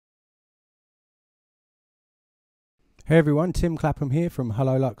Hey everyone, Tim Clapham here from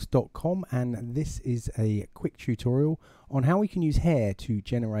hellolux.com, and this is a quick tutorial on how we can use hair to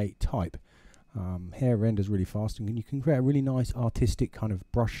generate type. Hair renders really fast and you can create a really nice artistic kind of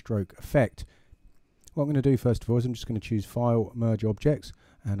brushstroke effect. What I'm going to do first of all is I'm just going to choose File, Merge Objects,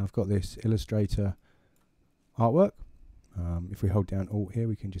 and I've got this Illustrator artwork. If we hold down Alt here,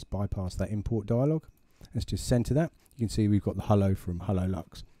 we can just bypass that import dialog. Let's just center that. You can see we've got the hello from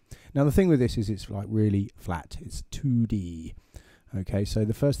HelloLux. Now the thing with this is it's like really flat, it's 2D. Okay, so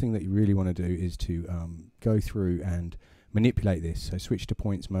the first thing that you really want to do is to go through and manipulate this. So switch to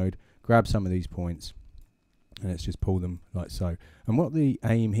points mode, grab some of these points, and let's just pull them like so. And what the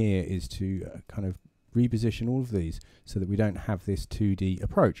aim here is to kind of reposition all of these so that we don't have this 2D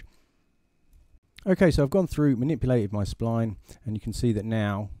approach. Okay, so I've gone through, manipulated my spline, and you can see that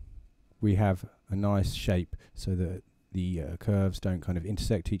now we have a nice shape so that the curves don't kind of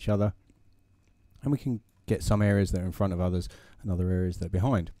intersect each other, and we can get some areas that are in front of others and other areas that are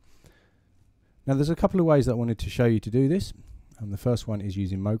behind. Now there's a couple of ways that I wanted to show you to do this. The first one is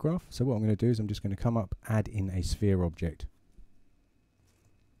using MoGraph. So what I'm going to do is I'm just going to come up, add in a sphere object.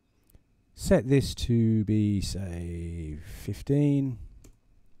 Set this to be, say, 15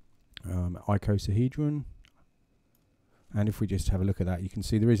 icosahedron. And if we just have a look at that, you can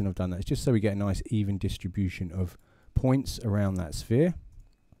see the reason I've done that is just so we get a nice even distribution of points around that sphere.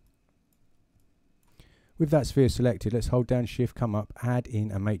 With that sphere selected, let's hold down Shift, come up, add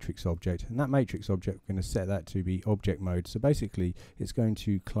in a matrix object, and that matrix object, we're going to set that to be object mode. So basically it's going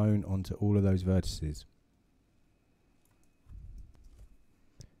to clone onto all of those vertices.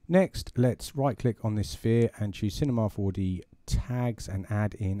 Next, let's right click on this sphere and choose Cinema 4D tags and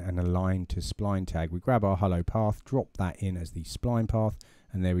add in an align to spline tag. We grab our hello path, drop that in as the spline path,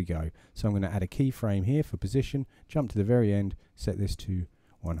 and there we go. So I'm going to add a keyframe here for position, jump to the very end, set this to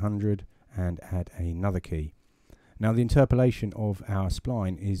 100 and add another key. Now the interpolation of our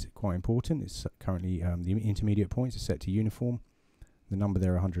spline is quite important. It's currently the intermediate points are set to uniform. The number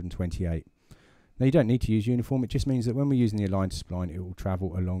there 128. Now you don't need to use uniform, it just means that when we're using the align to spline it will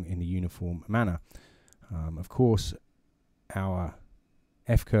travel along in a uniform manner. Of course our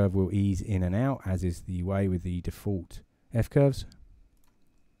F curve will ease in and out, as is the way with the default F curves.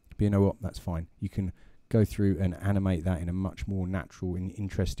 But you know what, that's fine. You can go through and animate that in a much more natural and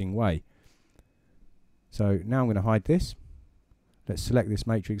interesting way. So now I'm going to hide this. Let's select this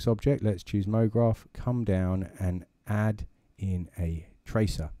matrix object, let's choose MoGraph, come down and add in a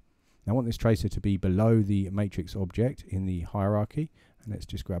tracer. Now I want this tracer to be below the matrix object in the hierarchy, and let's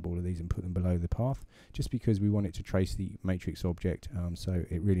just grab all of these and put them below the path, just because we want it to trace the matrix object, so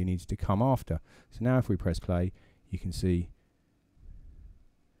it really needs to come after. So now if we press play, you can see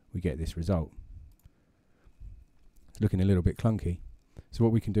we get this result. It's looking a little bit clunky. So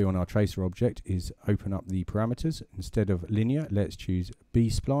what we can do on our tracer object is open up the parameters. Instead of linear, let's choose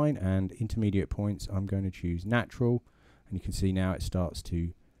B-spline, and intermediate points I'm going to choose natural, and you can see now it starts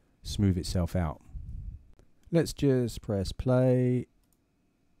to smooth itself out. Let's just press play,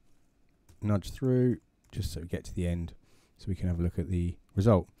 nudge through, just so we get to the end so we can have a look at the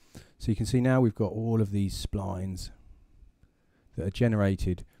result. So you can see now we've got all of these splines that are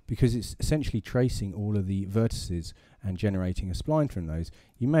generated because it's essentially tracing all of the vertices and generating a spline from those.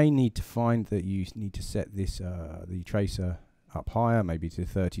 You may need to find that you need to set this the tracer up higher, maybe to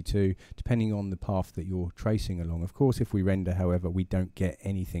 32, depending on the path that you're tracing along. Of course, if we render, however, we don't get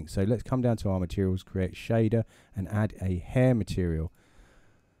anything. So let's come down to our materials, create shader, and add a hair material.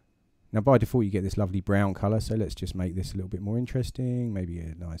 Now by default you get this lovely brown color, so let's just make this a little bit more interesting, maybe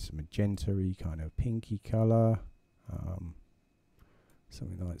a nice magenta-y kind of pinky color,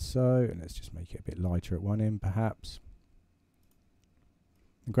 something like so, and let's just make it a bit lighter at one end perhaps.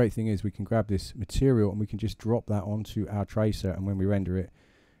 The great thing is we can grab this material and we can just drop that onto our tracer, and when we render it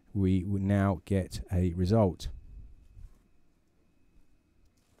we will now get a result.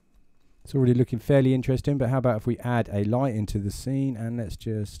 It's already looking fairly interesting, but how about if we add a light into the scene, and let's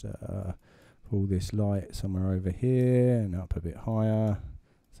just pull this light somewhere over here and up a bit higher,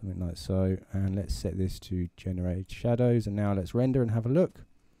 something like so, and let's set this to generate shadows, and now let's render and have a look.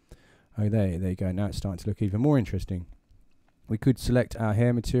 Oh, there you go. Now it's starting to look even more interesting. We could select our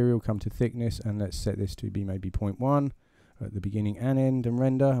hair material, come to thickness, and let's set this to be maybe 0.1 at the beginning and end, and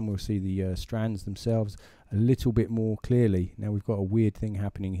render, and we'll see the strands themselves a little bit more clearly. Now we've got a weird thing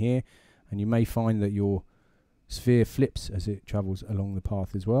happening here, and you may find that your sphere flips as it travels along the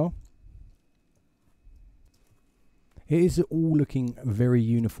path as well. It is all looking very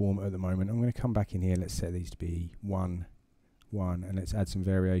uniform at the moment. I'm going to come back in here, let's set these to be 1, 1, and let's add some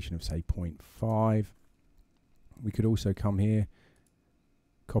variation of say 0.5. We could also come here,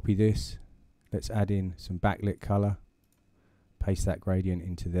 copy this, let's add in some backlit color, paste that gradient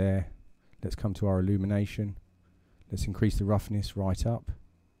into there. Let's come to our illumination. Let's increase the roughness right up.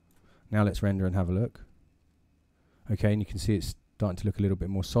 Now let's render and have a look. Okay, and you can see it's starting to look a little bit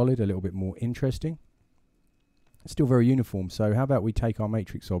more solid, a little bit more interesting. It's still very uniform, so how about we take our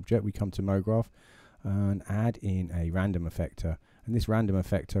matrix object, we come to MoGraph and add in a random effector. And this random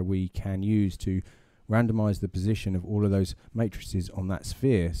effector we can use to randomize the position of all of those matrices on that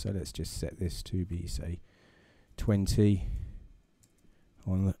sphere. So let's just set this to be, say, 20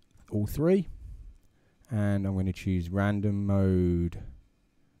 on all three. And I'm going to choose random mode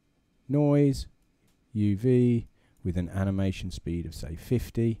noise, UV, with an animation speed of, say,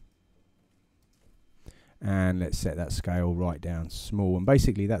 50. And let's set that scale right down small, and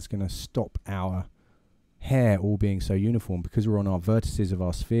basically that's going to stop our hair all being so uniform, because we're on our vertices of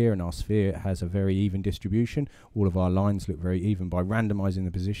our sphere, and our sphere has a very even distribution. All of our lines look very even. By randomizing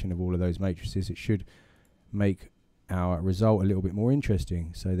the position of all of those matrices, it should make our result a little bit more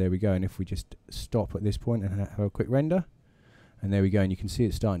interesting. So there we go, and if we just stop at this point and have a quick render, and there we go, and you can see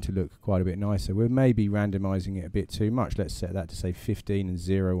it's starting to look quite a bit nicer. We're maybe randomizing it a bit too much. Let's set that to, say, 15 and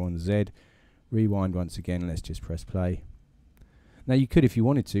 0 on Z. Rewind once again, let's just press play. Now you could, if you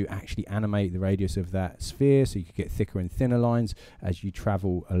wanted to, actually animate the radius of that sphere, so you could get thicker and thinner lines as you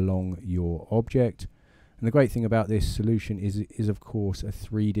travel along your object. And the great thing about this solution is of course a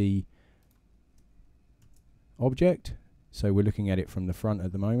 3D object. So we're looking at it from the front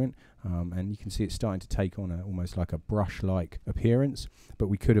at the moment, and you can see it's starting to take on almost like a brush-like appearance. But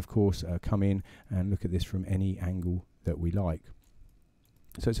we could, of course, come in and look at this from any angle that we like.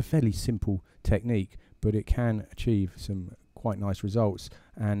 So it's a fairly simple technique, but it can achieve some quite nice results,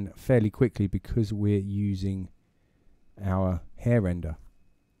 and fairly quickly, because we're using our hair render.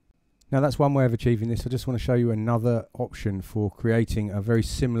 Now that's one way of achieving this. I just want to show you another option for creating a very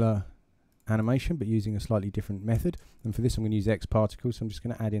similar animation but using a slightly different method. And for this I'm going to use X particles, so I'm just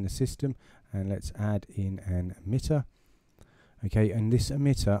going to add in a system, and let's add in an emitter. Okay, and this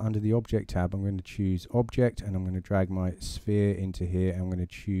emitter, under the Object tab, I'm going to choose Object, and I'm going to drag my sphere into here, and I'm going to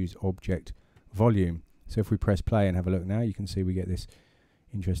choose Object Volume. So if we press play and have a look now, you can see we get this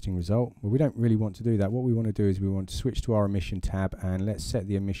interesting result. Well, we don't really want to do that. What we want to do is we want to switch to our emission tab, and let's set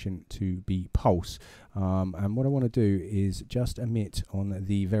the emission to be pulse. And what I want to do is just emit on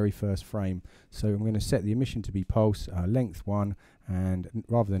the very first frame. So I'm going to set the emission to be pulse, length 1, and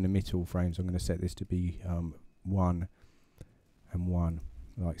rather than emit all frames, I'm going to set this to be 1 and 1,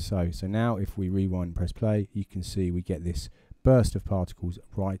 like so. So now if we rewind and press play, you can see we get this burst of particles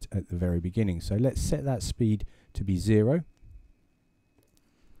right at the very beginning. So let's set that speed to be 0.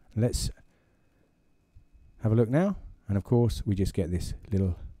 Let's have a look now, and of course we just get this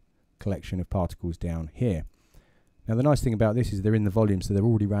little collection of particles down here. Now the nice thing about this is they're in the volume, so they're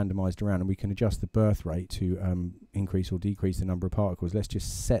already randomized around, and we can adjust the birth rate to increase or decrease the number of particles. Let's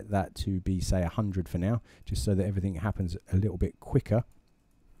just set that to be, say, 100 for now, just so that everything happens a little bit quicker.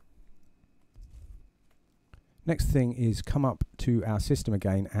 Next thing is come up to our system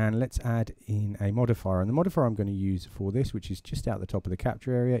again, and let's add in a modifier. And the modifier I'm going to use for this, which is just out the top of the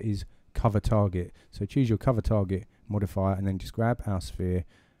capture area, is cover target. So choose your cover target modifier, and then just grab our sphere,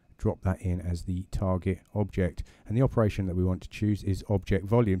 drop that in as the target object. And the operation that we want to choose is object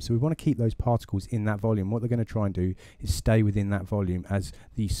volume. So we want to keep those particles in that volume. What they're going to try and do is stay within that volume as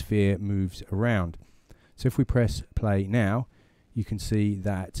the sphere moves around. So if we press play now, you can see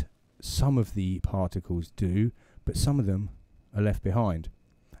that some of the particles do, but some of them are left behind.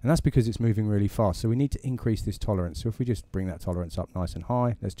 And that's because it's moving really fast. So we need to increase this tolerance. So if we just bring that tolerance up nice and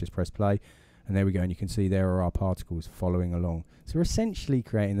high, let's just press play. And there we go, and you can see there are our particles following along. So we're essentially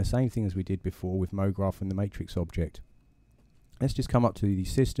creating the same thing as we did before with MoGraph and the matrix object. Let's just come up to the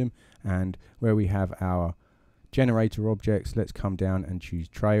system, and where we have our generator objects, let's come down and choose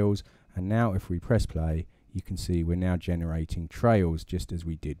trails. And now if we press play, you can see we're now generating trails just as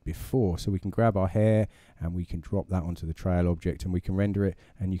we did before. So we can grab our hair and we can drop that onto the trail object, and we can render it,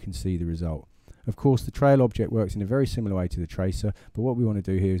 and you can see the result. Of course, the trail object works in a very similar way to the tracer, but what we want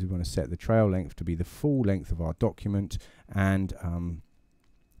to do here is we want to set the trail length to be the full length of our document, and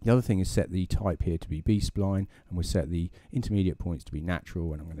the other thing is set the type here to be B-spline, and we'll set the intermediate points to be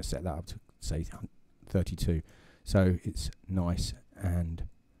natural, and I'm going to set that up to, say, 32. So it's nice and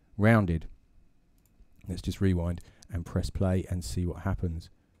rounded. Let's just rewind and press play and see what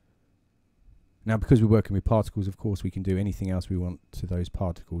happens. Now, because we're working with particles, of course, we can do anything else we want to those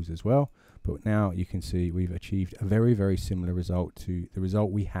particles as well. But now you can see we've achieved a very, very similar result to the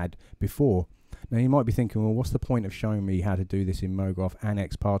result we had before. Now, you might be thinking, well, what's the point of showing me how to do this in MoGraph and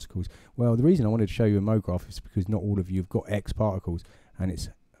X particles? Well, the reason I wanted to show you in MoGraph is because not all of you have got X particles, and it's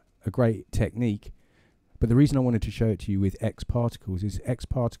a great technique. But the reason I wanted to show it to you with X Particles is X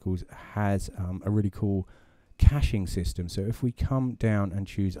Particles has a really cool caching system. So if we come down and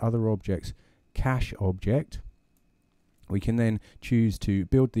choose other objects, cache object, we can then choose to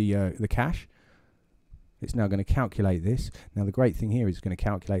build the cache. It's now going to calculate this. Now the great thing here is it's going to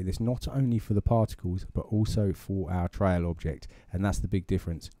calculate this not only for the particles but also for our trail object, and that's the big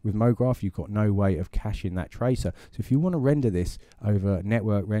difference. With MoGraph you've got no way of caching that tracer, so if you want to render this over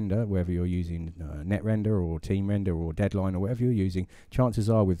network render, whether you're using net render or team render or deadline or whatever you're using, chances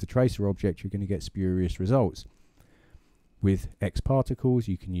are with the tracer object you're going to get spurious results. With X Particles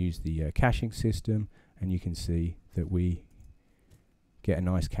you can use the caching system, and you can see that we get a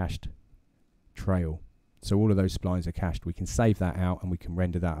nice cached trail. So all of those splines are cached. We can save that out and we can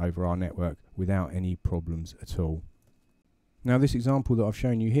render that over our network without any problems at all. Now this example that I've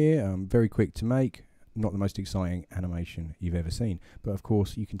shown you here, very quick to make, not the most exciting animation you've ever seen, but of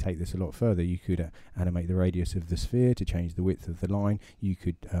course you can take this a lot further. You could animate the radius of the sphere to change the width of the line. You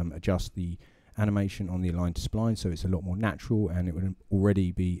could adjust the animation on the aligned to spline so it's a lot more natural, and it would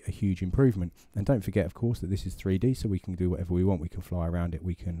already be a huge improvement. And don't forget of course that this is 3D, so we can do whatever we want. We can fly around it,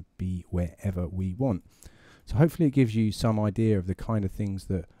 we can be wherever we want. So hopefully it gives you some idea of the kind of things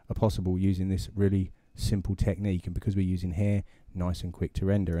that are possible using this really simple technique, and because we're using hair, nice and quick to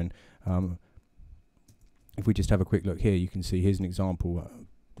render. And if we just have a quick look here, you can see here's an example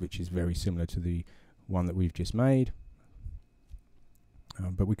which is very similar to the one that we've just made.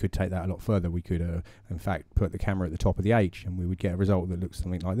 But we could take that a lot further. We could in fact put the camera at the top of the H and we would get a result that looks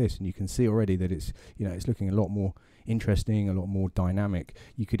something like this, and you can see already that it's, you know, it's looking a lot more interesting, a lot more dynamic.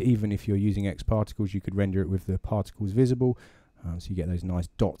 You could even, if you're using X Particles, you could render it with the particles visible, so you get those nice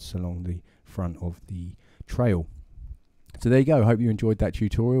dots along the front of the trail. So there you go. Hope you enjoyed that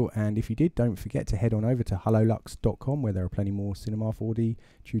tutorial, and if you did, don't forget to head on over to hellolux.com where there are plenty more Cinema 4D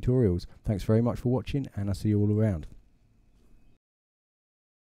tutorials. Thanks very much for watching, and I'll see you all around.